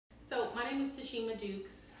name is Tashima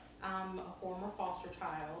Dukes. I'm a former foster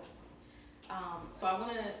child. So I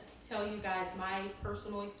want to tell you guys my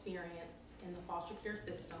personal experience in the foster care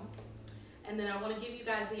system. And then I want to give you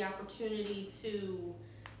guys the opportunity to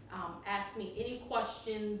ask me any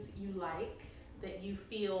questions you like that you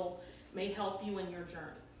feel may help you in your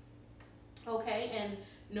journey. Okay, and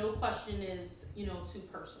no question is, too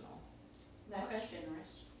personal. That's Okay.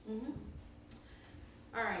 generous.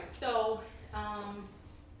 All right, so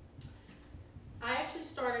I actually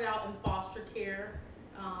started out in foster care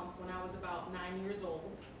when I was about 9 years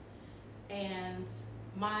old, and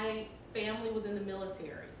my family was in the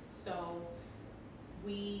military. So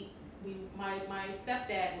my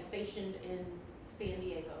stepdad was stationed in San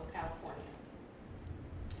Diego, California,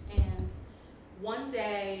 and one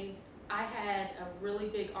day I had a really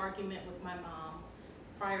big argument with my mom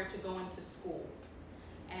prior to going to school.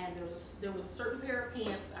 And there was a certain pair of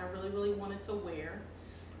pants I really wanted to wear,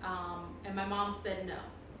 and my mom said no.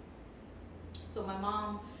 So my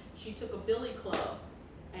mom, she took a billy club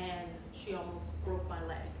and she almost broke my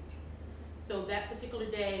leg. So that particular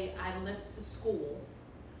day I limped to school,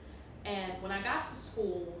 and when I got to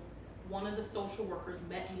school, one of the social workers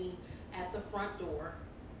met me at the front door,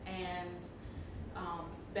 and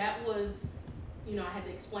that was, I had to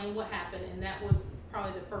explain what happened, and that was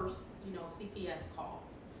probably the first, CPS call.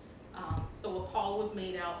 So a call was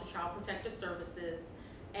made out to Child Protective Services,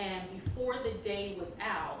 and before the day was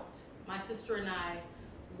out, my sister and I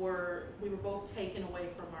we were both taken away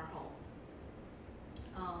from our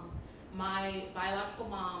home. My biological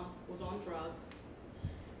mom was on drugs,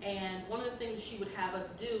 and one of the things she would have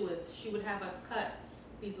us do is she would have us cut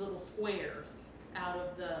these little squares out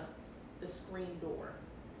of the screen door,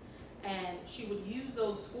 and she would use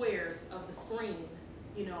those squares of the screen,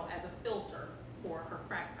 as a filter for her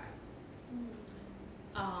crack pipe.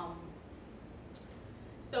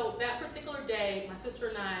 So that particular day, my sister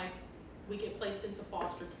and I, we get placed into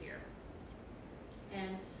foster care.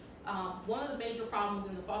 And one of the major problems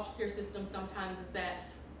in the foster care system sometimes is that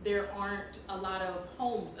there aren't a lot of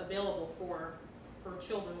homes available for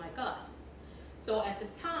children like us. So at the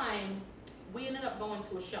time, we ended up going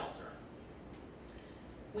to a shelter.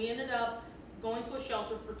 We ended up going to a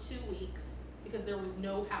shelter for 2 weeks because there was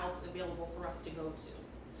no house available for us to go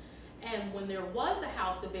to. And when there was a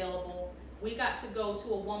house available, we got to go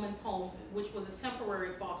to a woman's home, which was a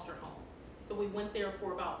temporary foster home. So we went there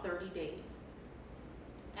for about 30 days.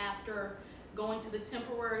 After going to the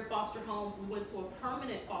temporary foster home, we went to a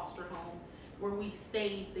permanent foster home where we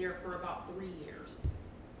stayed there for about 3 years.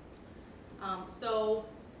 So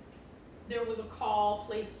there was a call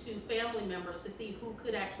placed to family members to see who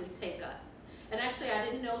could actually take us. And actually, I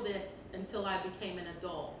didn't know this until I became an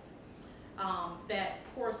adult. That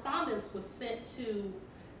correspondence was sent to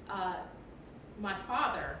my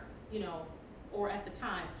father, or at the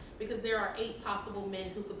time, because there are 8 possible men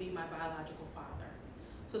who could be my biological father.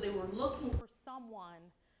 So they were looking for someone,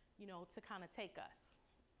 to kind of take us.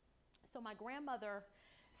 So my grandmother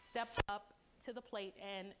stepped up to the plate,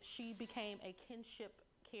 and she became a kinship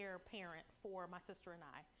care parent for my sister and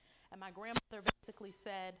I. And my grandmother basically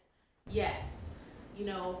said, yes,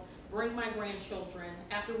 bring my grandchildren,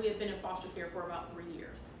 after we had been in foster care for about 3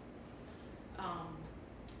 years.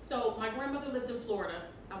 So my grandmother lived in Florida.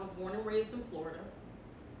 I was born and raised in Florida.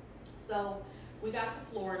 So we got to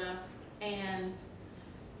Florida, and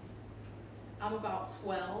I'm about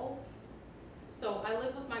 12. So I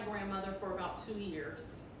lived with my grandmother for about 2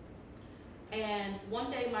 years. And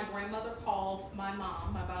one day my grandmother called my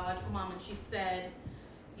mom, my biological mom, and she said,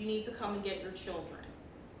 you need to come and get your children.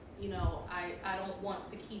 I don't want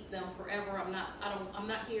to keep them forever. I'm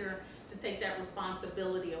not here to take that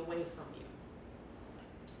responsibility away from you.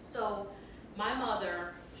 So my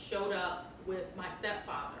mother showed up with my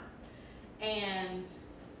stepfather, and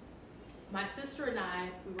my sister and I,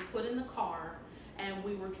 we were put in the car and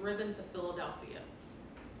we were driven to Philadelphia.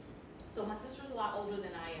 So my sister's a lot older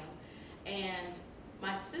than I am, and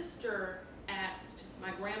my sister asked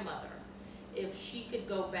my grandmother if she could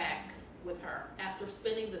go back with her after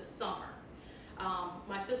spending the summer.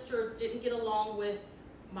 My sister didn't get along with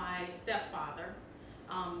my stepfather.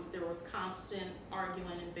 There was constant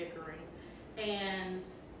arguing and bickering, and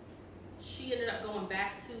she ended up going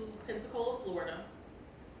back to Pensacola, Florida,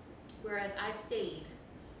 whereas I stayed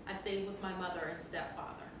with my mother and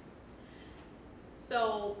stepfather.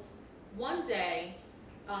 So one day,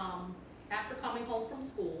 after coming home from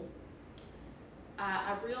school,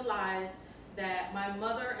 I realized that my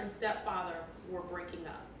mother and stepfather were breaking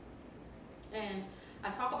up. And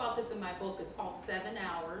I talk about this in my book. It's called 7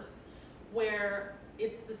 Hours, where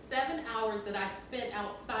it's the 7 hours that I spent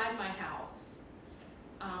outside my house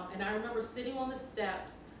And I remember sitting on the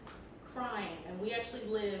steps crying, and we actually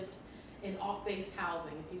lived in off-base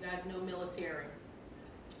housing, if you guys know military.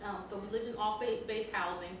 So we lived in off-base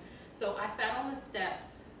housing. So I sat on the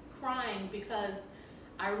steps crying because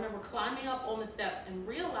I remember climbing up on the steps and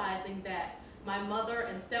realizing that my mother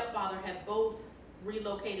and stepfather had both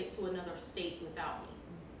relocated to another state without me.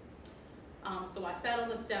 So I sat on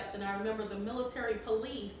the steps, and I remember the military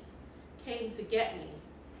police came to get me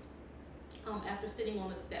after sitting on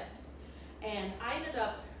the steps. And I ended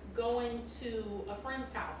up going to a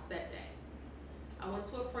friend's house that day. I went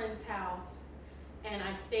to a friend's house, and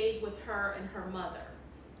I stayed with her and her mother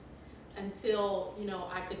until,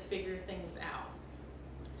 I could figure things out.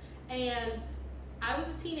 And I was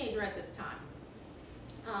a teenager at this time.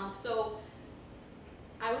 So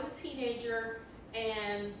I was a teenager,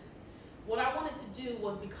 and what I wanted to do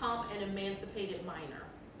was become an emancipated minor.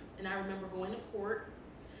 And I remember going to court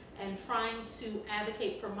and trying to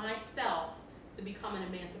advocate for myself to become an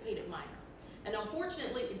emancipated minor. And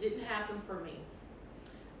unfortunately, it didn't happen for me.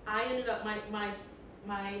 I ended up, my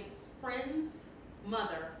friend's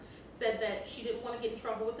mother said that she didn't want to get in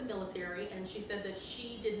trouble with the military, and she said that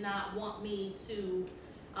she did not want me to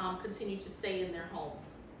continue to stay in their home.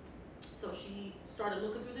 So she started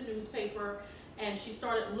looking through the newspaper, and she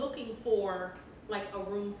started looking for like a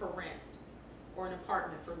room for rent or an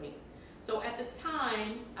apartment for me. So at the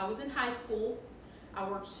time, I was in high school. I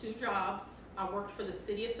worked 2 jobs. I worked for the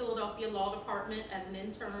City of Philadelphia Law Department as an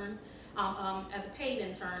intern, as a paid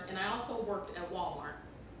intern, and I also worked at Walmart.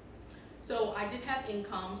 So I did have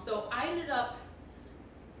income. So I ended up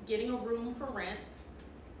getting a room for rent,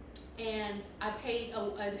 and I paid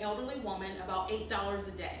an elderly woman about $8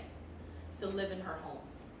 a day to live in her home.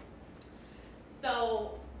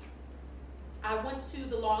 So I went to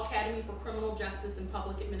the Law Academy for Criminal Justice and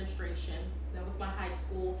Public Administration. That was my high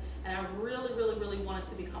school, and I really, really, really wanted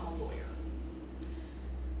to become a lawyer.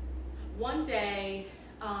 One day,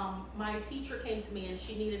 my teacher came to me, and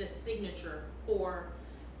she needed a signature for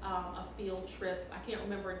a field trip. I can't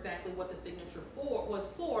remember exactly what the signature was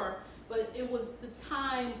for, but it was the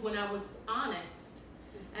time when I was honest,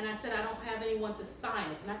 and I said I don't have anyone to sign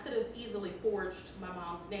it, and I could have easily forged my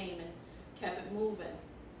mom's name and kept it moving.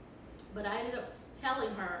 But I ended up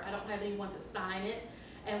telling her I don't have anyone to sign it,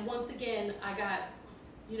 and once again I got,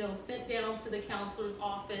 sent down to the counselor's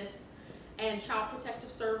office, and Child Protective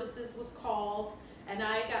Services was called, and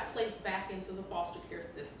I got placed back into the foster care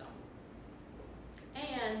system.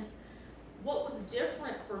 And what was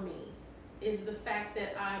different for me is the fact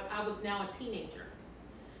that I was now a teenager.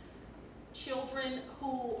 Children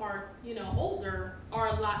who are, older are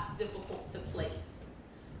a lot difficult to place.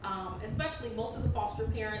 Especially most of the foster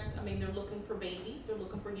parents, they're looking for babies, they're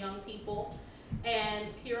looking for young people. And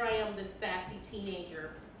here I am, this sassy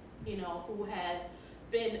teenager, who has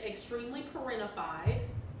been extremely parentified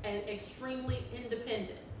and extremely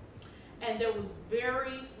independent. And there was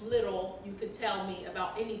very little you could tell me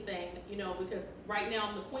about anything, because right now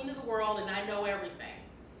I'm the queen of the world and I know everything.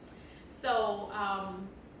 So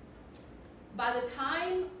by the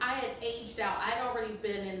time I had aged out, I had already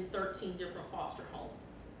been in 13 different foster homes.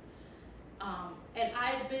 And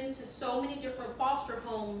I had been to so many different foster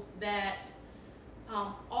homes that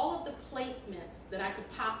all of the placements that I could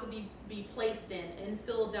possibly be placed in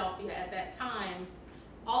Philadelphia at that time,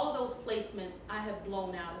 all of those placements I had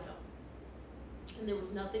blown out of them. And there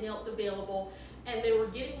was nothing else available, and they were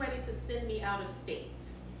getting ready to send me out of state.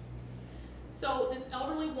 So this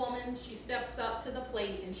elderly woman, she steps up to the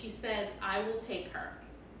plate and she says, I will take her.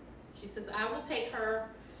 She says, I will take her.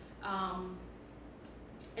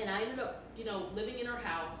 And I ended up, living in her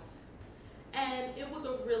house. And it was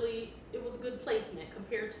a good placement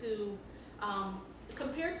compared to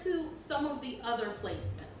some of the other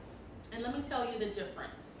placements. And let me tell you the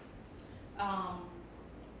difference.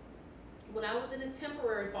 When I was in a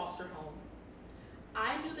temporary foster home,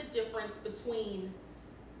 I knew the difference between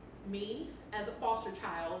me as a foster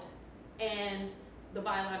child and the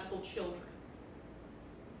biological children.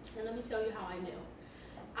 And let me tell you how I knew.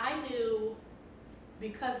 I knew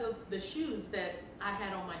because of the shoes that I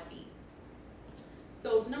had on my feet.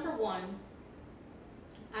 So number one,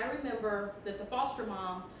 I remember that the foster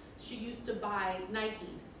mom, she used to buy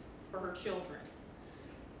Nikes for her children.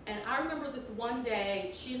 And I remember this one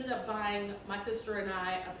day, she ended up buying my sister and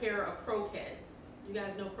I a pair of Pro-Keds. You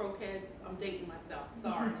guys know Pro-Keds? I'm dating myself,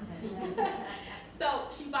 sorry. So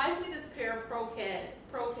she buys me this pair of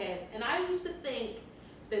Pro-Keds, and I used to think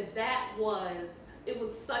that it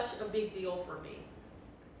was such a big deal for me.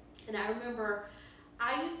 And I remember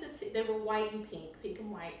they were white and pink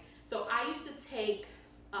and white. So I used to take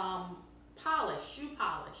shoe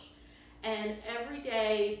polish, And every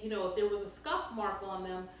day, if there was a scuff mark on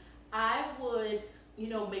them, I would,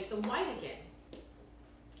 make them white again.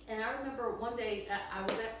 And I remember one day I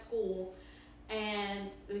was at school and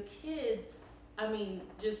the kids,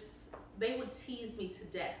 they would tease me to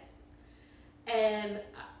death. And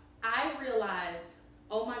I realized,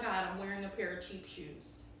 oh my God, I'm wearing a pair of cheap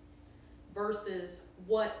shoes versus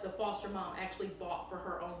what the foster mom actually bought for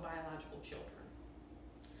her own biological children.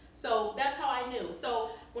 So that's how I knew.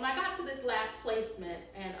 So when I got to this last placement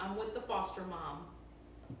and I'm with the foster mom,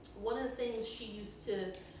 one of the things she used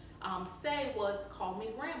to say was, call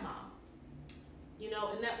me grandma,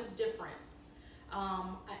 and that was different.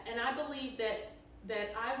 And I believe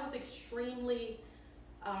that I was extremely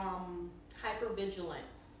hypervigilant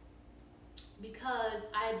because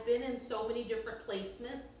I had been in so many different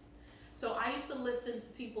placements. So I used to listen to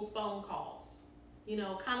people's phone calls,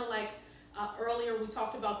 kind of like earlier we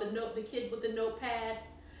talked about the kid with the notepad.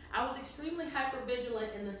 I was extremely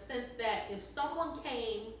hypervigilant in the sense that if someone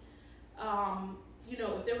came,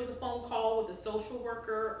 if there was a phone call with a social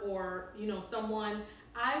worker or, someone,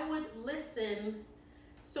 I would listen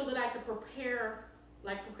so that I could prepare,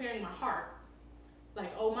 like preparing my heart.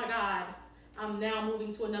 Like, oh my God, I'm now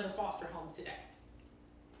moving to another foster home today.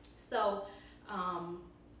 So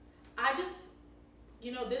I just,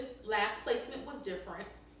 this last placement was different.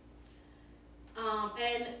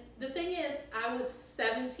 And the thing is, I was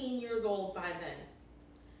 17 years old by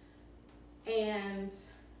then. And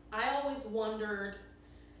I always wondered,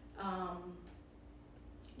 I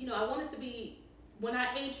wanted to be, when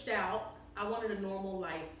I aged out, I wanted a normal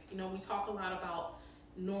life. We talk a lot about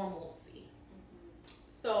normalcy.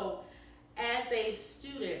 So as a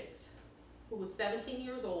student who was 17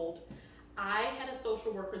 years old, I had a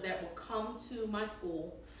social worker that would come to my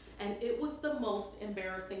school, and it was the most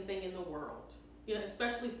embarrassing thing in the world,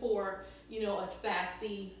 especially for, a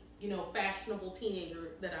sassy, fashionable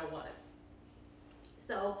teenager that I was.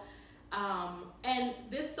 So, and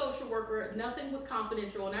this social worker, nothing was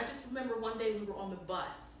confidential. And I just remember one day we were on the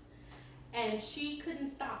bus and she couldn't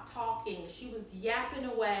stop talking. She was yapping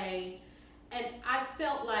away. And I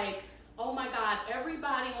felt like, oh my God,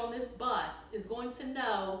 everybody on this bus is going to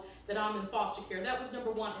know that I'm in foster care. That was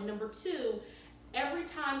number one. And number two, every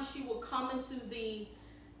time she would come into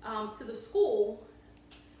to the school,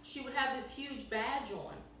 she would have this huge badge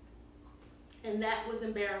on. And that was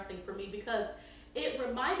embarrassing for me because it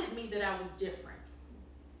reminded me that I was different,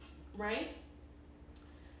 right?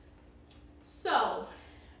 So,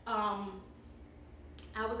 I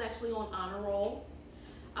was actually on honor roll.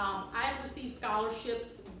 I had received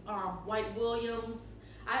scholarships, White Williams.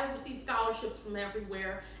 I had received scholarships from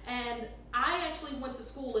everywhere. And I actually went to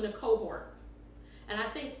school in a cohort. And I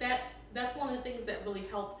think that's one of the things that really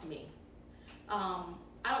helped me. I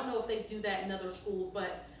don't know if they do that in other schools,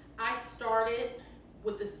 but I started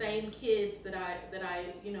with the same kids that I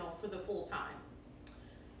for the full time.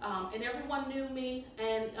 And everyone knew me,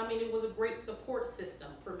 and it was a great support system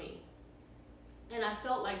for me. And I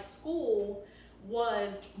felt like school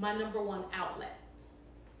was my number one outlet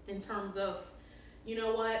in terms of,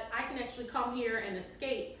 I can actually come here and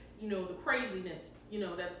escape, the craziness,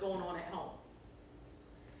 that's going on at home.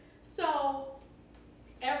 So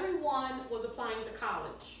everyone was applying to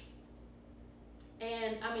college.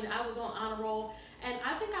 And I was on honor roll, and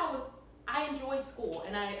I think I enjoyed school,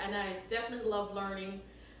 and I definitely loved learning.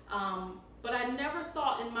 But I never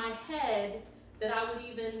thought in my head that I would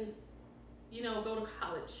even, go to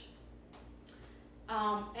college.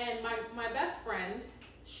 And my best friend,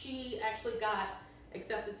 she actually got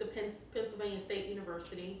accepted to Pennsylvania State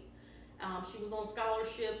University. She was on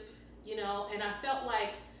scholarship, and I felt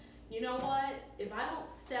like, what? If I don't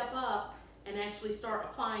step up and actually start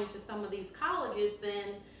applying to some of these colleges,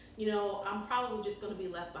 then, I'm probably just going to be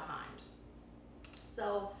left behind.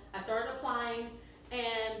 So I started applying,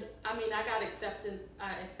 and I got accepted,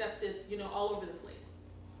 all over the place.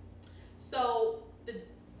 So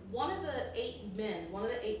one of the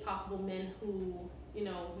eight possible men who,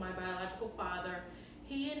 was my biological father,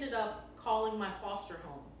 he ended up calling my foster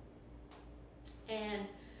home. And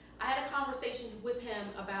I had a conversation with him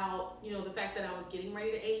about, the fact that I was getting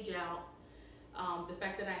ready to age out, the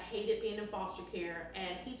fact that I hated being in foster care,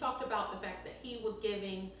 and he talked about the fact that he was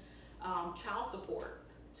giving child support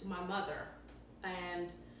to my mother,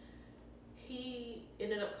 and he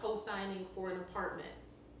ended up co-signing for an apartment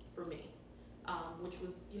for me, which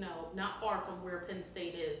was, not far from where Penn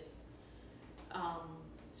State is.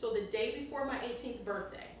 So the day before my 18th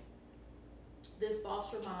birthday, this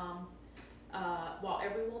foster mom, while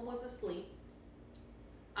everyone was asleep,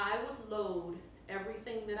 I would load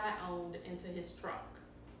everything that I owned into his truck.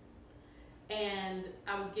 and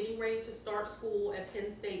I was getting ready to start school at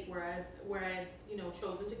Penn State, where I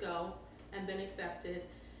chosen to go and been accepted.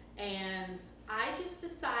 And I just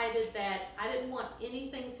decided that I didn't want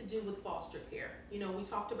anything to do with foster care. We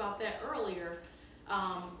talked about that earlier.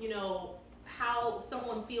 How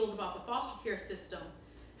someone feels about the foster care system.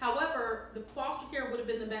 However, the foster care would have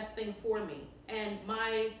been the best thing for me. And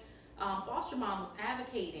my foster mom was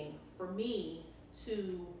advocating for me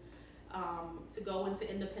to go into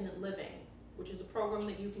independent living, which is a program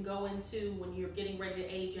that you can go into when you're getting ready to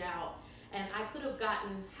age out. And I could have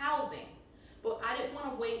gotten housing, but I didn't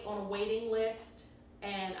want to wait on a waiting list.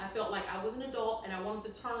 And I felt like I was an adult and I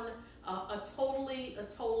wanted to turn a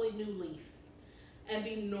totally new leaf and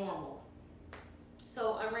be normal.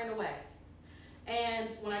 So I ran away. And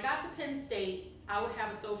when I got to Penn State, I would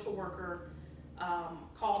have a social worker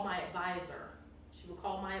call my advisor. She would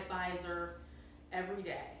call my advisor every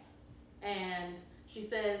day. And she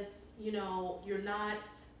says, you're not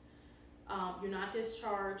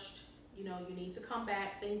discharged, you need to come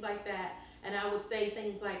back, things like that. And I would say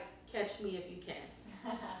things like, catch me if you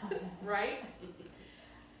can, right?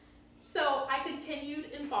 So I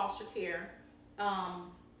continued in foster care.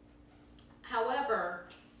 However,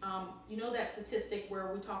 that statistic where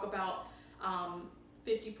we talk about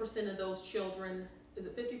 50% of those children, is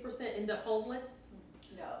it 50% end up homeless?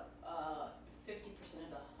 No, 50% of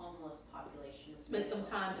the homeless population spent some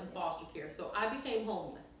time in foster care. So I became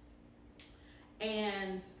homeless.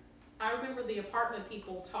 And I remember the apartment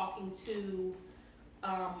people talking to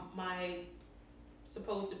my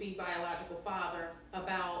supposed to be biological father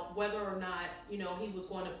about whether or not, he was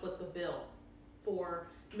going to foot the bill for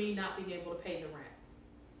me not being able to pay the rent.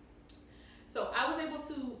 So I was able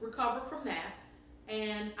to recover from that,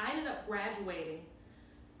 and I ended up graduating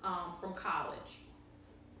from college.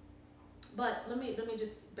 But let me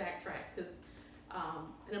just backtrack, because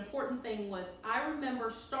an important thing was I remember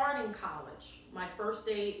starting college, my first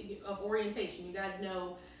day of orientation. You guys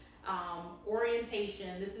know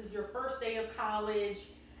orientation. This is your first day of college,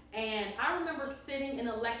 and I remember sitting in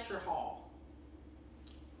a lecture hall.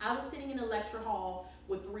 I was sitting in a lecture hall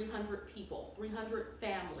with 300 people, 300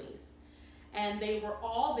 families. And they were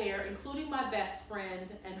all there, including my best friend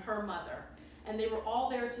and her mother. And they were all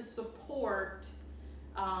there to support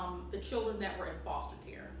the children that were in foster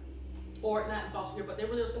care. Or not in foster care, but they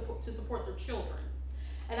were there to support their children.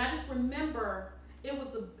 And I just remember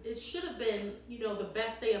it should have been, the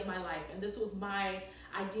best day of my life. And this was my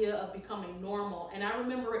idea of becoming normal. And I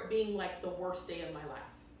remember it being like the worst day of my life.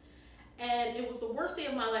 And it was the worst day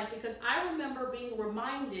of my life because I remember being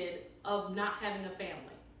reminded of not having a family.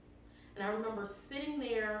 And I remember sitting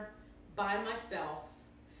there by myself,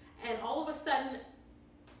 and all of a sudden,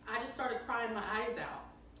 I just started crying my eyes out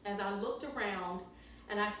as I looked around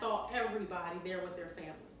and I saw everybody there with their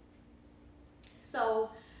family.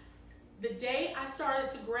 So the day I started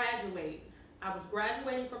to graduate, I was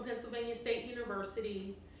graduating from Pennsylvania State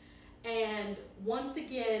University, and once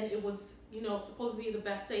again, it was, supposed to be the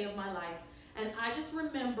best day of my life. And I just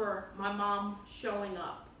remember my mom showing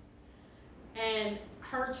up and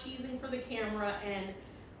her cheesing for the camera, and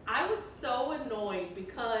I was so annoyed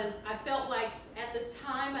because I felt like at the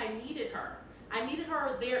time I needed her. I needed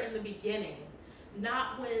her there in the beginning,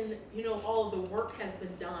 not when, all of the work has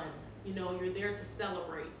been done. You're there to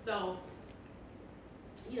celebrate. So,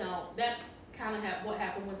 that's kind of what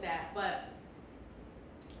happened with that. But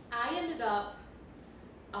I ended up,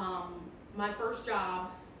 my first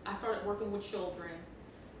job, I started working with children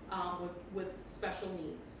with special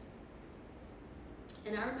needs.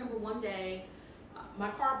 And I remember one day, my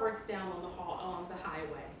car breaks down on the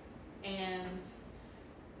highway, and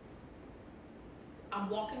I'm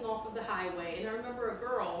walking off of the highway, and I remember the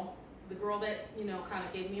girl that, kind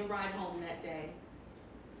of gave me a ride home that day.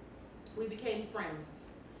 We became friends.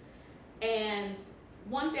 And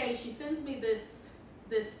one day she sends me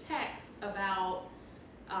this text about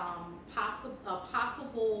a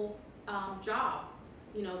possible job,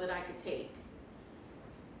 that I could take.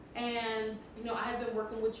 And, I had been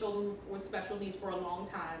working with children with special needs for a long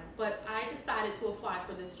time, but I decided to apply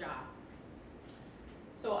for this job.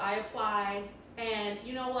 So I applied, and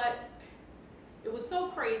you know what? It was so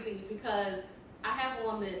crazy because I have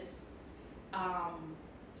on this, I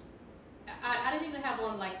didn't even have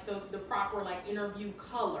on like the proper like interview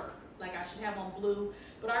color, like I should have on blue,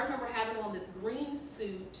 but I remember having on this green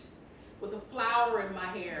suit with a flower in my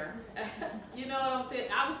hair. You know what I'm saying?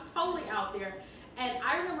 I was totally out there. And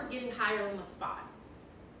I remember getting hired on the spot.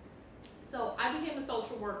 So I became a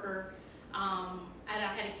social worker, and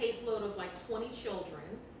I had a caseload of like 20 children.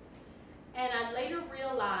 And I later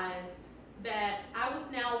realized that I was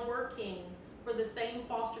now working for the same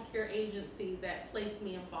foster care agency that placed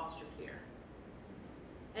me in foster care.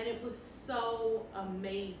 And it was so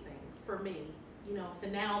amazing for me, you know, to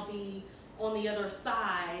now be on the other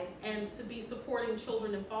side and to be supporting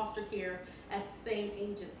children in foster care at the same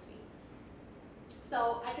agency.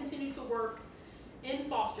 So I continued to work in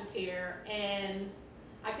foster care, and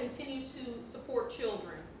I continued to support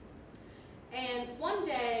children. And one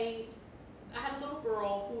day, I had a little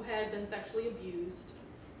girl who had been sexually abused,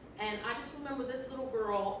 and I just remember this little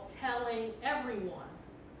girl telling everyone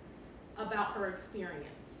about her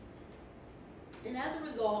experience. And as a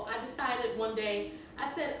result, I decided one day,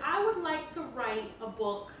 I said, I would like to write a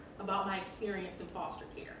book about my experience in foster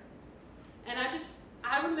care. And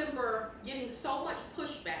I remember getting so much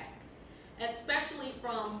pushback, especially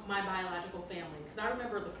from my biological family, because I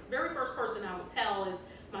remember the very first person I would tell is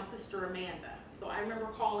my sister Amanda. So I remember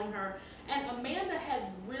calling her, and Amanda has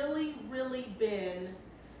really, really been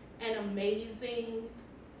an amazing,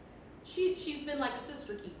 she's been like a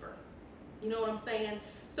sister keeper. You know what I'm saying?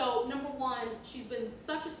 So number one, she's been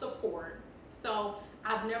such a support. So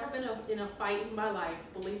I've never been in a fight in my life,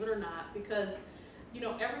 believe it or not, because, you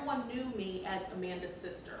know, everyone knew me as Amanda's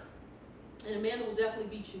sister. And Amanda will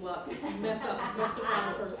definitely beat you up if you mess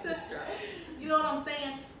around with her sister. You know what I'm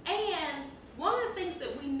saying? And one of the things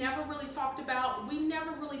that we never really talked about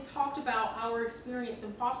our experience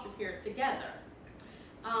in foster care together.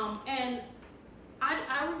 And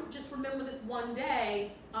I just remember this one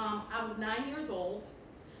day, I was 9 years old,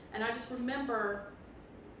 and I just remember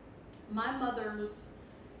my mother's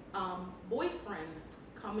boyfriend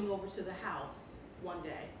coming over to the house one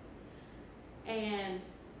day. And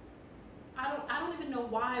I don't even know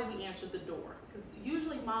why we answered the door, because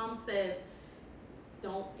usually mom says,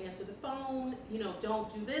 don't answer the phone, you know,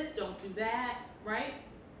 don't do this, don't do that, right?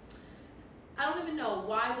 I don't even know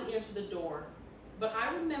why we answered the door, but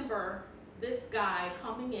I remember this guy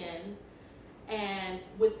coming in and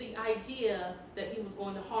with the idea that he was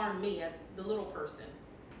going to harm me as the little person.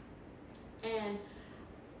 And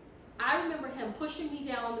I remember him pushing me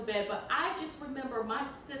down on the bed, but I just remember my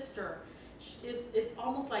sister, it's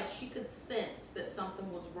almost like she could sense that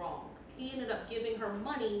something was wrong. He ended up giving her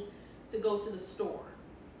money to go to the store.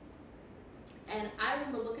 And I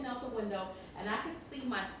remember looking out the window, and I could see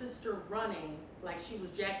my sister running like she was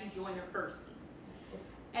Jackie Joyner Kersey.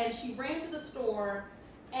 And she ran to the store,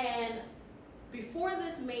 and before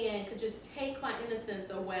this man could just take my innocence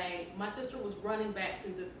away, my sister was running back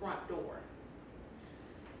through the front door.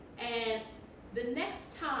 And the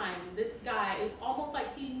next time this guy, it's almost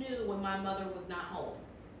like he knew when my mother was not home.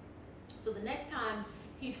 So the next time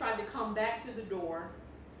he tried to come back through the door,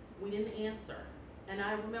 we didn't answer. And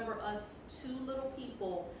I remember us two little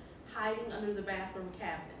people hiding under the bathroom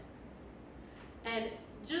cabinet. And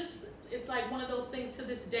just, it's like one of those things to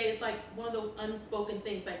this day, it's like one of those unspoken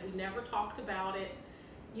things, like we never talked about it,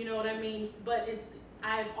 you know what I mean? But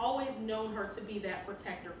I've always known her to be that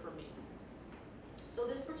protector for me. So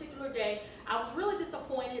this particular day, I was really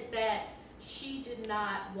disappointed that she did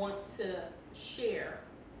not want to share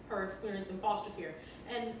her experience in foster care.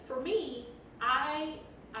 And for me,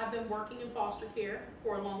 I've been working in foster care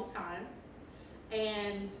for a long time,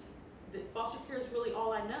 and the foster care is really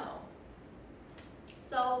all I know.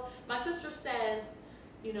 So my sister says,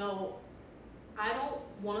 you know, I don't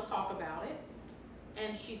want to talk about it.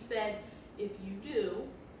 And she said, if you do,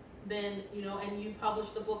 then, you know, and you publish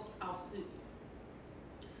the book, I'll sue you.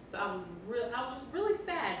 So I was just really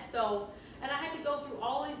sad. So, and I had to go through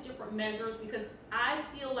all these different measures because I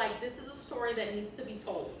feel like this is a story that needs to be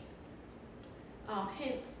told.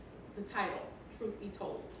 Hence the title, Truth Be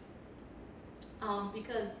Told.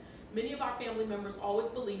 Because many of our family members always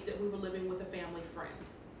believed that we were living with a family friend.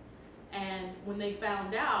 And when they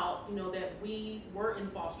found out, you know, that we were in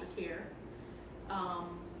foster care,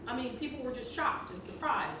 I mean, people were just shocked and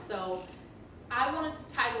surprised. So I wanted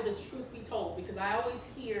to title this Truth Be Told because I always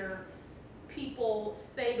hear people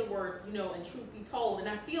say the word, you know, and truth be told. And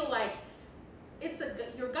I feel like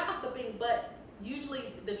you're gossiping, but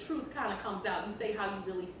usually the truth kind of comes out. You say how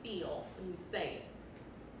you really feel when you say it.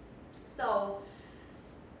 So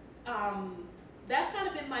that's kind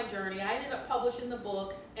of been my journey. I ended up publishing the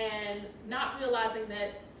book and not realizing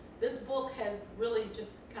that this book has really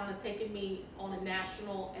just kind of taken me on a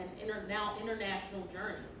national and now international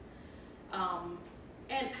journey.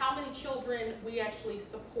 And how many children we actually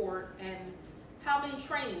support, and how many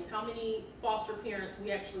trainings, how many foster parents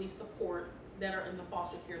we actually support that are in the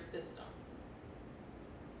foster care system.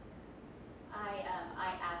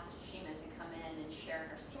 I asked Shima to come in and share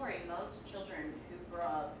her story. Most children who grow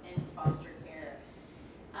up in foster care,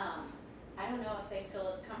 I don't know if they feel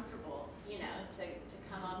as comfortable, you know, to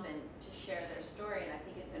come up and to share share their story, and I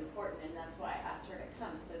think it's important, and that's why I asked her to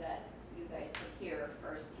come, so that you guys could hear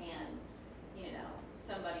firsthand, you know,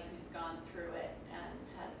 somebody who's gone through it and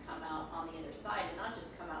has come out on the other side, and not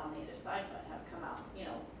just come out on the other side, but have come out, you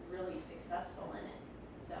know, really successful in it.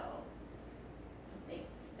 So I'm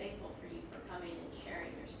thankful for you for coming and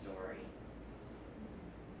sharing your story.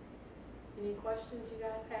 Any questions you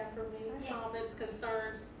guys have for me? Yeah. Comments,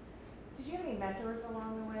 concerns? Did you have any mentors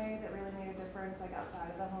along the way that really made a difference, like outside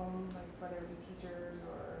of the home, like whether it be teachers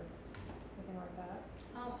or anything like that?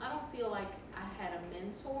 I don't feel like I had a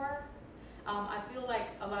mentor. I feel like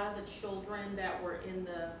a lot of the children that were in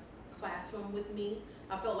the classroom with me,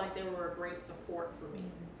 I felt like they were a great support for me.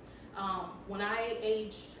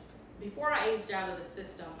 Before I aged out of the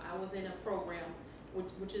system, I was in a program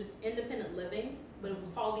which is independent living, but it was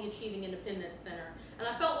called the Achieving Independence Center. And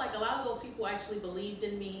I felt like a lot of those people actually believed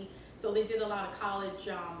in me, so they did a lot of college,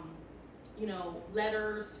 you know,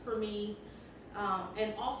 letters for me.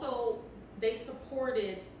 And also they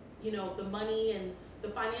supported, you know, the money and the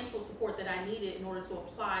financial support that I needed in order to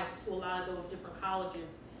apply to a lot of those different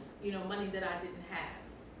colleges, you know, money that I didn't have.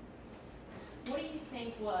 What do you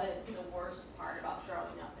think was the worst part about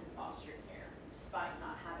growing up in foster care, despite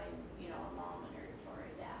not having, you know, a mom or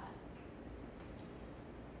a dad?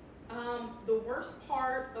 The worst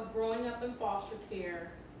part of growing up in foster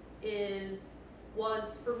care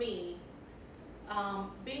was for me,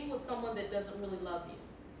 being with someone that doesn't really love you.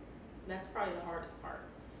 That's probably the hardest part.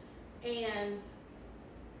 And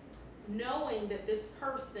knowing that this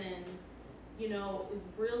person, you know, is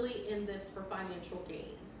really in this for financial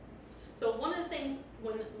gain. So one of the things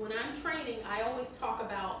when I'm training, I always talk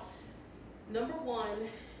about, number one,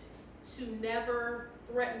 to never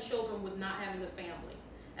threaten children with not having a family.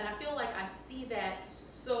 And I feel like I see that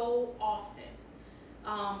so often.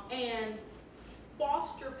 And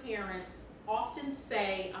foster parents often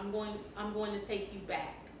say, I'm going to take you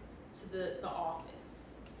back to the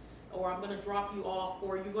office, or I'm going to drop you off,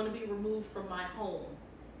 or you're going to be removed from my home.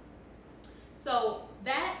 So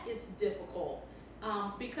that is difficult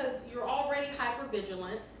because you're already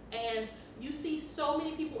hypervigilant and you see so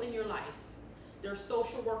many people in your life. There's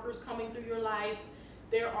social workers coming through your life.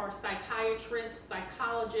 There are psychiatrists,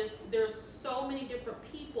 psychologists. There's so many different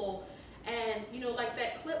people, and you know, like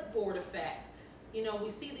that clipboard effect. You know,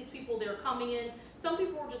 we see these people, they're coming in. Some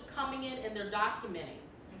people are just coming in and they're documenting.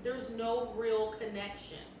 There's no real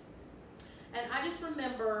connection. And I just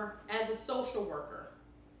remember as a social worker,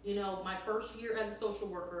 you know, my first year as a social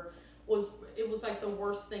worker was like the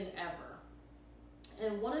worst thing ever.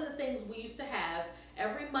 And one of the things we used to have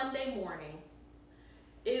every Monday morning,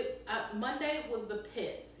 Monday was the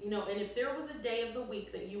pits, you know, and if there was a day of the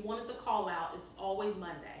week that you wanted to call out, it's always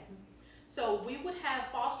Monday. So we would have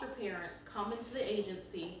foster parents come into the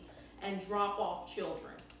agency and drop off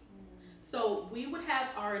children. So we would have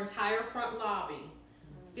our entire front lobby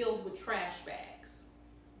filled with trash bags.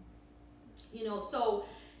 You know, so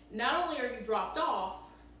not only are you dropped off,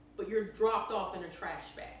 but you're dropped off in a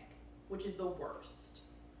trash bag, which is the worst.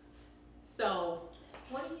 So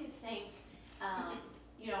What do you think,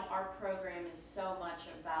 you know, our program is so much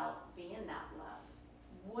about being that love.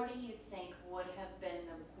 What do you think would have been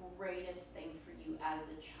the greatest thing for you as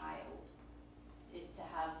a child is to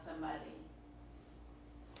have somebody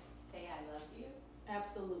say, I love you?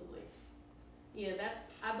 absolutely. Yeah,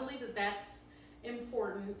 I believe that's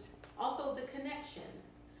important. Also the connection.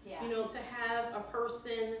 Yeah. You know, to have a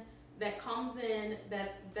person that comes in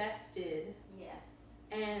that's vested Yes.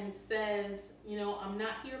 and says, you know, I'm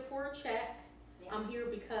not here for a check. Yeah. I'm here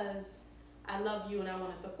because I love you and I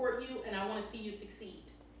want to support you and I want to see you succeed.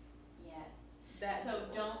 Yes. That's So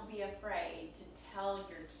important. don't be afraid to tell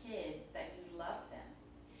your kids that you love them.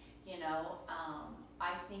 You know,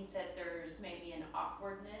 I think that there's maybe an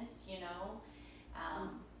awkwardness, you know,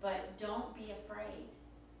 but don't be afraid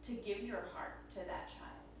to give your heart to that child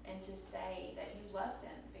and to say that you love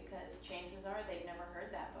them, because chances are they've never heard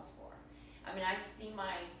that before. I mean, I'd see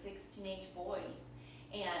my 6 teenage boys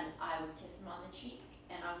and I would kiss them on the cheek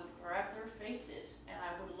and I would grab their faces and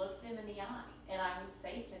I would look them in the eye and I would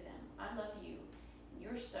say to them, I love you,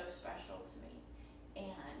 you're so special to me.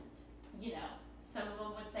 And, you know, some of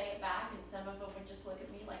them would say it back and some of them would just look at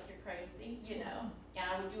me like you're crazy, you know. And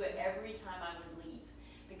I would do it every time I would leave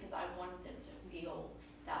because I wanted them to feel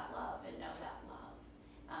that love and know that love.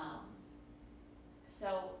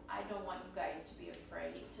 So I don't want you guys to be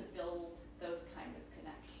afraid to build those kind of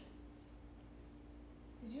connections.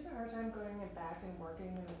 Did you have a hard time going back and working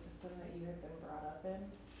in the system that you had been brought up in?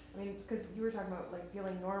 I mean, because you were talking about like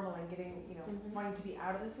feeling normal and getting, you know, wanting to be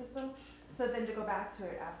out of the system. So then to go back to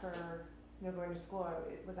it after, you know, going to school,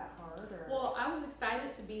 was that hard or? Well, I was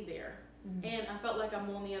excited to be there. and I felt like I'm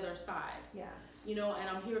on the other side, Yeah. you know, and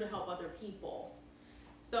I'm here to help other people.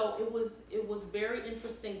 So it was very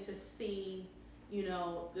interesting to see, you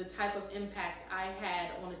know, the type of impact I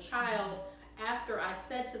had on a child after I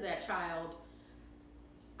said to that child,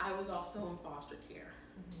 I was also in foster care.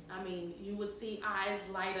 I mean, you would see eyes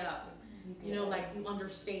light up, you know, like you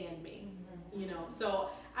understand me, you know. So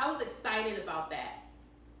I was excited about that.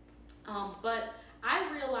 But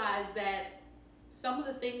I realized that some of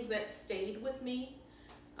the things that stayed with me,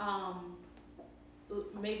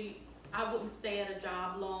 maybe I wouldn't stay at a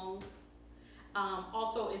job long.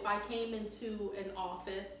 Also, if I came into an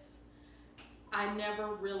office, I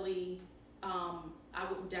never really, I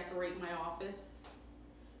wouldn't decorate my office.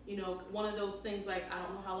 You know, one of those things like, I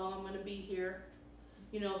don't know how long I'm gonna be here,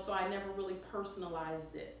 you know, so I never really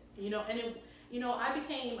personalized it. You know, and it, you know, I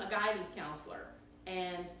became a guidance counselor,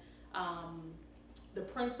 and the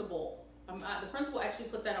principal actually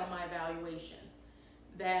put that on my evaluation,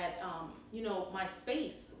 that, you know, my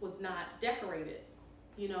space was not decorated,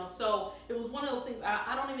 you know, so it was one of those things,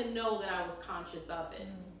 I don't even know that I was conscious of it,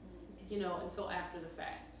 you know, until after the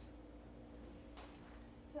fact.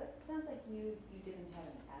 So it sounds like you didn't have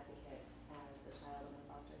an advocate as a child in the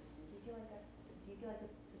foster system. Do you feel like the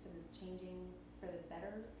system is changing for the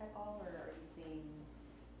better at all, or are you seeing?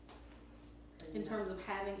 In terms of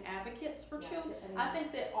having advocates for Yeah, children, I mean- I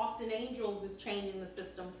think that Austin Angels is changing the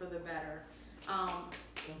system for the better.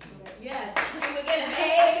 Yes. Can we get an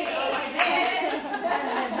A?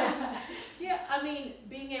 Yeah, I mean,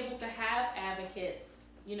 being able to have advocates,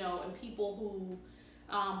 you know, and people who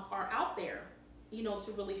are out there, you know,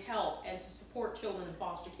 to really help and to support children in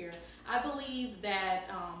foster care. I believe that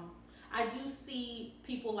I do see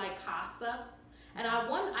people like CASA, and I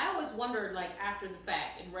always wondered, like, after the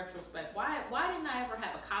fact, in retrospect, why didn't I ever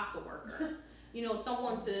have a CASA worker? You know,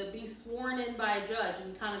 someone to be sworn in by a judge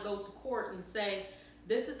and kind of go to court and say,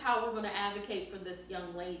 this is how we're going to advocate for this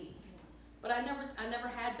young lady. But I never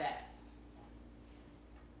had that.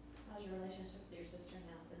 How's your relationship with your sister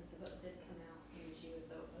now, since the book did come out and she was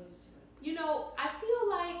so opposed to it? You know, I feel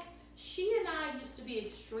like she and I used to be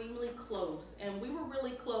extremely close, and we were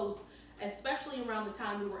really close, especially around the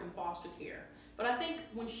time we were in foster care. But I think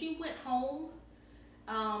when she went home,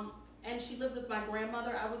 and she lived with my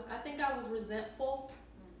grandmother, I think I was resentful,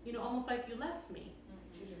 you know, almost like you left me.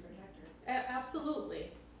 She was your protector.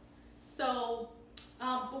 Absolutely. So,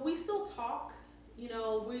 but we still talk, you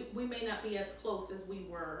know, we may not be as close as we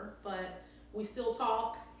were, but we still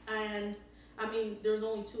talk, and I mean, there's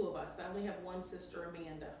only two of us. I only have one sister,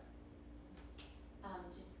 Amanda.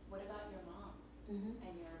 What about your mom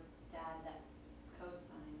and your dad that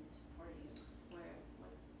co-signed for you?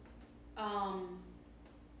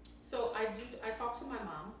 So I talk to my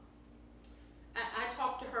mom. I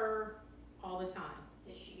talk to her all the time.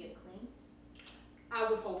 Did she get clean? I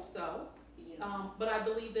would hope so. Beautiful. But I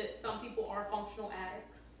believe that some people are functional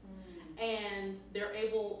addicts and they're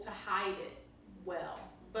able to hide it well.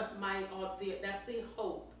 But that's the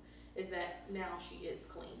hope, is that now she is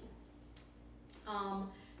clean.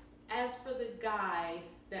 As for the guy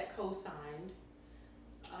that co-signed,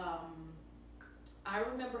 I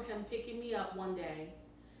remember him picking me up one day,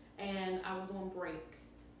 and I was on break.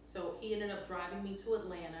 So he ended up driving me to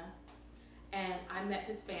Atlanta, and I met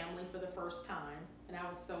his family for the first time, and I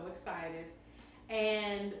was so excited.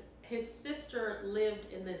 And his sister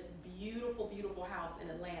lived in this beautiful, beautiful house in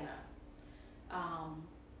Atlanta.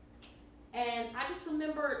 And I just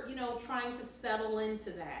remember, you know, trying to settle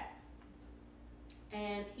into that.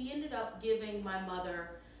 And he ended up giving my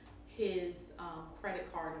mother his credit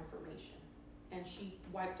card information, and she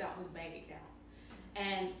wiped out his bank account.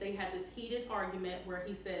 And they had this heated argument where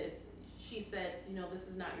she said, you know, this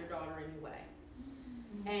is not your daughter anyway.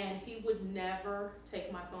 And he would never take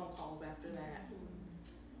my phone calls after that.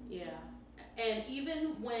 Yeah. And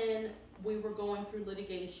even when we were going through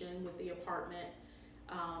litigation with the apartment,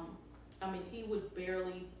 I mean, he would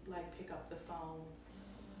barely like pick up the phone,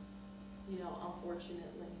 you know,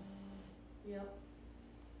 unfortunately. Yep.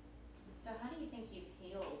 So how do you think you've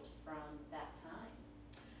healed from that time?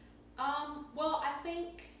 Well, I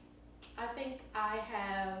think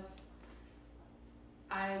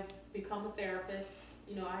I've become a therapist.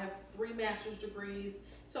 You know, I have 3 master's degrees.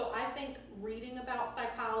 So I think reading about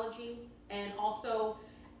psychology, and also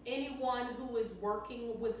anyone who is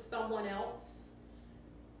working with someone else,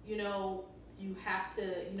 you know, you have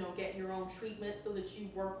to, you know, get your own treatment so that you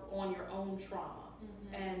work on your own trauma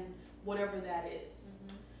and whatever that is.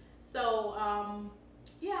 So,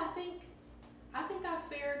 yeah, I think I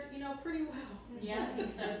fared, you know, pretty well. Yeah, I think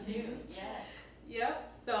so too. Yes.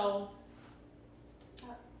 Yep. So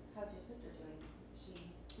How's your sister doing? Is she?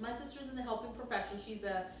 My sister's in the helping profession. She's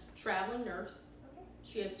a traveling nurse. Okay.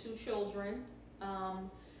 She has 2 children.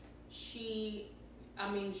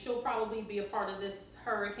 She'll probably be a part of this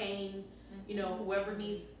hurricane, you know, whoever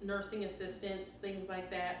needs nursing assistance, things like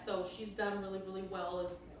that. So she's done really, really well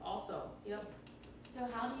as also. Yep. So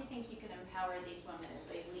how do you think you can empower these women as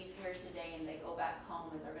they leave here today and they go back home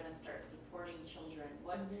and they're gonna start supporting children?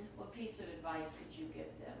 What piece of advice could you give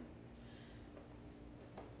them?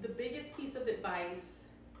 The biggest piece of advice,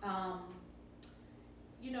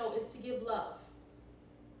 you know, is to give love,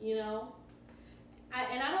 you know?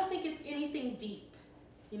 And I don't think it's anything deep,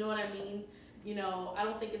 you know what I mean? You know, I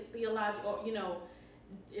don't think it's theological, you know,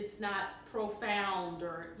 it's not profound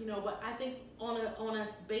or, you know, but I think on a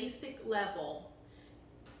basic level,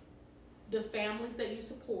 the families that you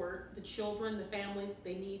support, the children, the families,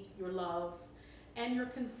 they need your love and your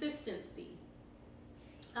consistency.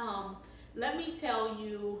 Let me tell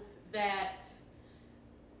you that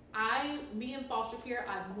me in foster care,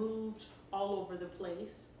 I've moved all over the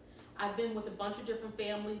place. I've been with a bunch of different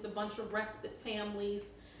families, a bunch of respite families,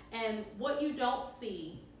 and what you don't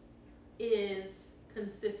see is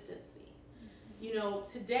consistency. You know,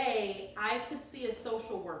 today I could see a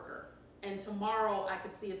social worker, and tomorrow I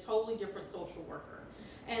could see a totally different social worker.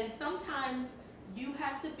 And sometimes you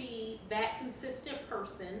have to be that consistent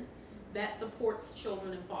person that supports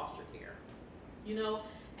children in foster care, you know?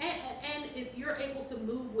 And if you're able to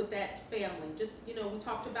move with that family, just, you know, we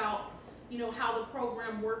talked about, you know, how the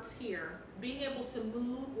program works here. Being able to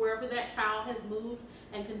move wherever that child has moved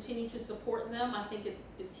and continue to support them, I think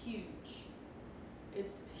it's huge.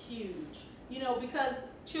 It's huge. You know, because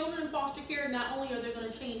children in foster care, not only are they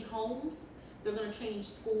going to change homes, they're going to change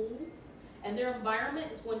schools, and their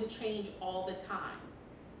environment is going to change all the time.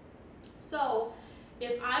 So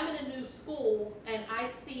if I'm in a new school and I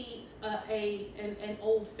see an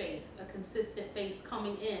old face, a consistent face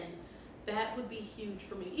coming in, that would be huge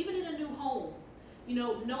for me. Even in a new home, you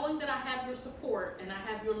know, knowing that I have your support and I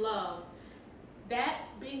have your love, that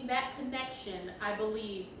being that connection, I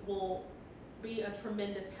believe, will be a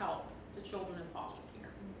tremendous help to children in foster care.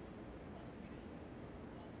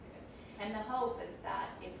 That's good. And the hope is that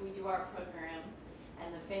if we do our program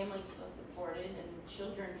and the families feel supported and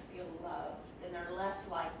children feel loved, then they're less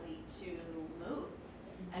likely to move.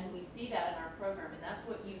 And we see that in our program, and that's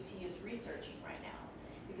what UT is researching right now.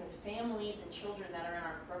 Because families and children that are in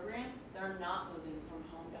our program, they're not moving from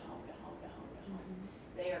home to home to home to home to home.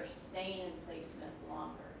 They are staying in placement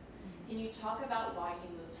longer. Can you talk about why you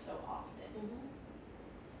move so often?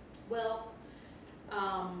 Well,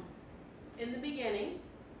 in the beginning,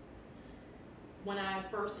 when I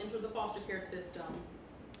first entered the foster care system,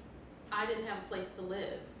 I didn't have a place to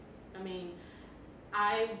live. I mean,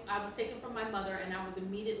 I was taken from my mother and I was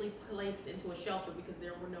immediately placed into a shelter because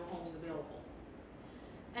there were no homes available.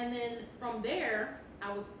 And then from there,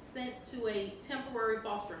 I was sent to a temporary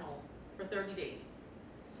foster home for 30 days.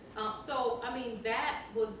 So, I mean, that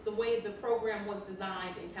was the way the program was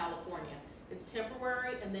designed in California. It's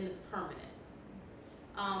temporary and then it's permanent.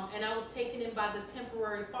 And I was taken in by the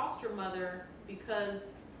temporary foster mother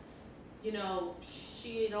because, you know,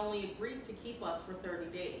 she had only agreed to keep us for 30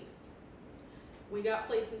 days. We got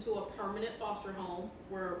placed into a permanent foster home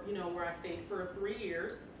where, you know, where I stayed for 3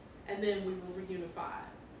 years, and then we were reunified.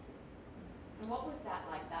 And what was that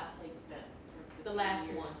like, that placement? For The last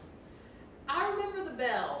years? one. I remember the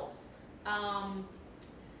bells. I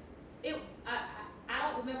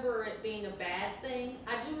don't remember it being a bad thing.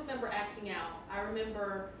 I do remember acting out. I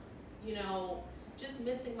remember, you know, just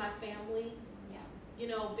missing my family. Yeah. You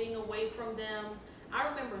know, being away from them. I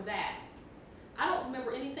remember that. I don't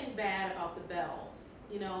remember anything bad about the bells.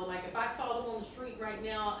 You know, like if I saw them on the street right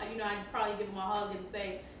now, you know, I'd probably give them a hug and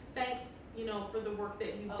say, thanks, you know, for the work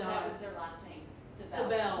that you've done. That was their last name. The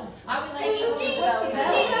bells. I was thinking, geez,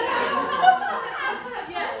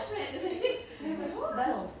 Yes.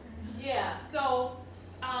 Bells. Yeah. So,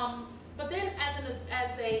 but then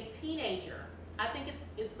as a teenager, I think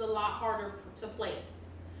it's a lot harder to place.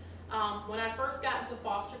 When I first got into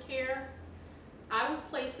foster care, I was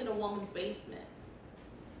placed in a woman's basement,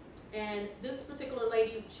 and this particular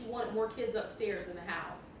lady, she wanted more kids upstairs in the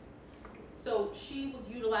house, so she was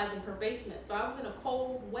utilizing her basement. So I was in a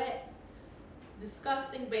cold, wet,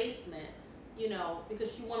 disgusting basement, you know,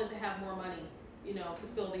 because she wanted to have more money, you know, to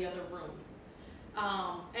fill the other rooms.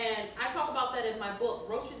 And I talk about that in my book,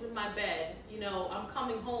 Roaches in My Bed. You know, I'm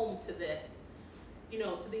coming home to this, you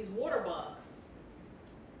know, to these water bugs.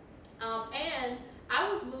 And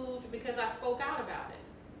I was moved because I spoke out about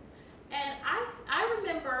it. And I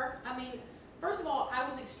remember, I mean, first of all, I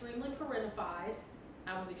was extremely parentified.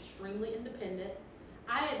 I was extremely independent.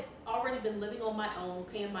 I had already been living on my own,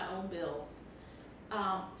 paying my own bills.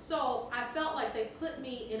 So I felt like they put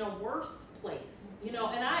me in a worse place, you know,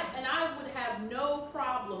 and I would have no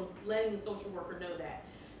problems letting the social worker know that.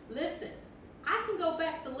 Listen, I can go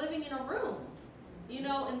back to living in a room, you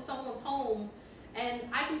know, in someone's home, and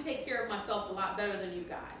I can take care of myself a lot better than you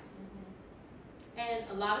guys. And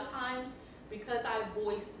a lot of times, because I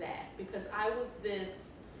voiced that, because I was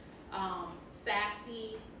this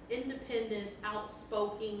sassy, independent,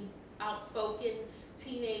 outspoken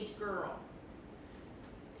teenage girl,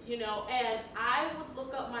 you know, and I would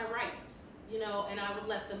look up my rights, you know, and I would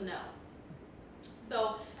let them know.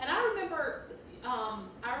 So, and I remember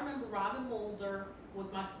Robin Mulder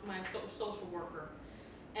was my social worker,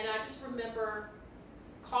 and I just remember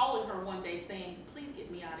calling her one day saying, please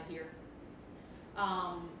get me out of here.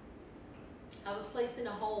 I was placed in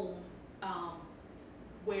a home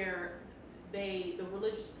where the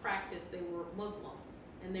religious practice, they were Muslims,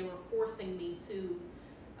 and they were forcing me to,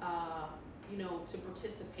 you know, to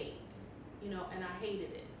participate, you know, and I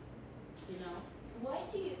hated it, you know.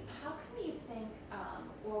 How come you think,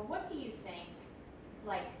 or what do you think,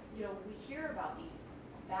 like, you know, we hear about these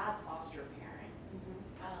bad foster parents.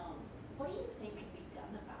 What do you think can be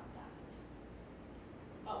done about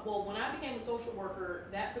that? Well, when I became a social worker,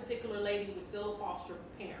 that particular lady was still a foster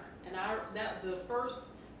parent, and the first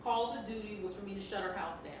calls of duty was for me to shut her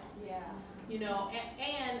house down. Yeah. You know,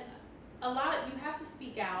 and a lot of, you have to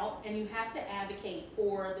speak out and you have to advocate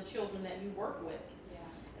for the children that you work with. Yeah.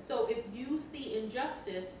 So if you see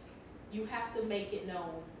injustice, you have to make it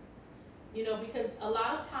known. You know, because a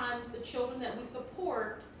lot of times the children that we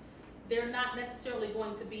support, they're not necessarily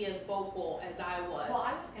going to be as vocal as I was. Well,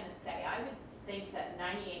 I was going to say, I would think that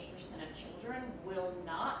 98% of children will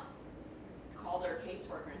not call their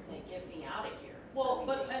caseworker and say, get me out of here. Well,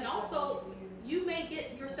 and also, you may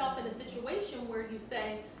get yourself in a situation where you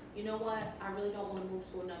say, you know what, I really don't want to move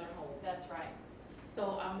to another home. That's right.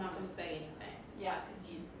 So I'm not going to say anything. Yeah, because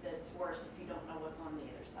that's worse if you don't know what's on the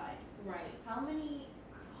other side. Right. How many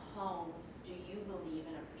homes do you believe,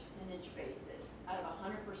 in a percentage basis, out of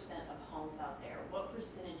 100% of homes out there, what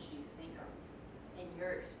percentage do you think are, in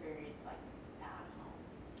your experience, like bad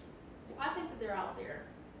homes? Well, I think that they're out there.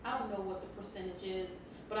 I don't know what the percentage is,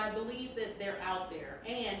 but I believe that they're out there.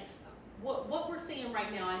 And what we're seeing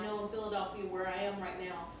right now, I know in Philadelphia where I am right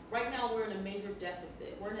now we're in a major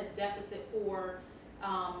deficit. We're in a deficit for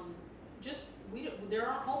there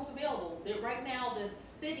aren't homes available. Right now the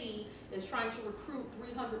city is trying to recruit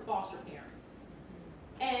 300 foster parents.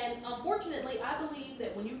 And unfortunately, I believe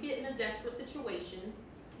that when you get in a desperate situation,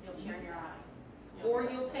 You'll turn your eye. or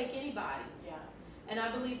you'll take anybody. Yeah. And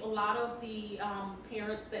I believe a lot of the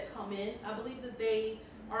parents that come in, I believe that they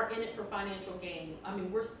are in it for financial gain. I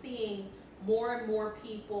mean, we're seeing more and more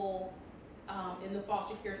people in the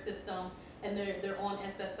foster care system, and they're on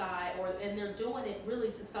SSI, and they're doing it really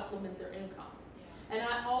to supplement their income. Yeah. And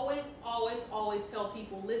I always tell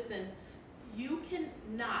people, listen, you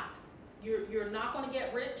cannot, you're not going to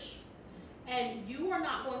get rich, and you are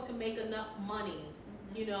not going to make enough money,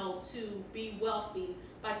 you know, to be wealthy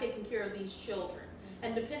by taking care of these children.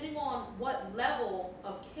 And depending on what level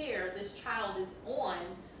of care this child is on,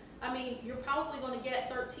 I mean, you're probably going to get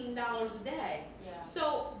 $13 a day. Yeah.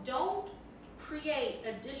 So don't create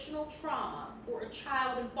additional trauma for a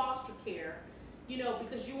child in foster care, you know,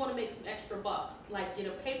 because you want to make some extra bucks. Like get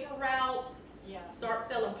a paper route, Yeah. start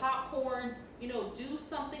selling popcorn, you know, do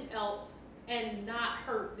something else and not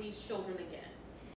hurt these children again.